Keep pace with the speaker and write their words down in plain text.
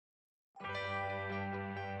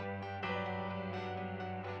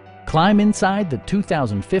Climb inside the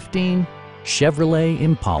 2015 Chevrolet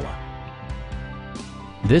Impala.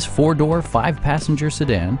 This four-door, five-passenger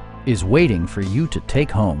sedan is waiting for you to take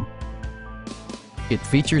home. It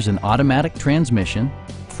features an automatic transmission,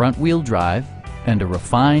 front-wheel drive, and a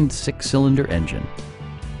refined six-cylinder engine.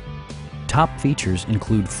 Top features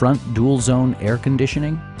include front dual-zone air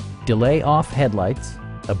conditioning, delay-off headlights,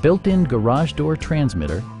 a built-in garage door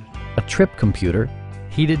transmitter, a trip computer,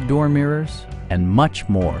 heated door mirrors, and much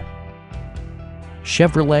more.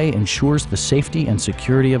 Chevrolet ensures the safety and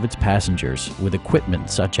security of its passengers with equipment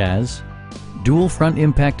such as dual front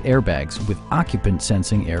impact airbags with occupant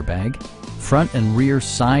sensing airbag, front and rear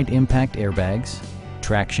side impact airbags,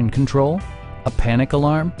 traction control, a panic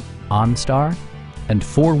alarm, OnStar, and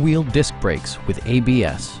four-wheel disc brakes with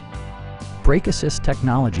ABS. Brake Assist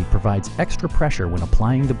technology provides extra pressure when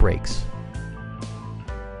applying the brakes.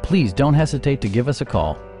 Please don't hesitate to give us a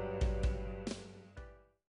call.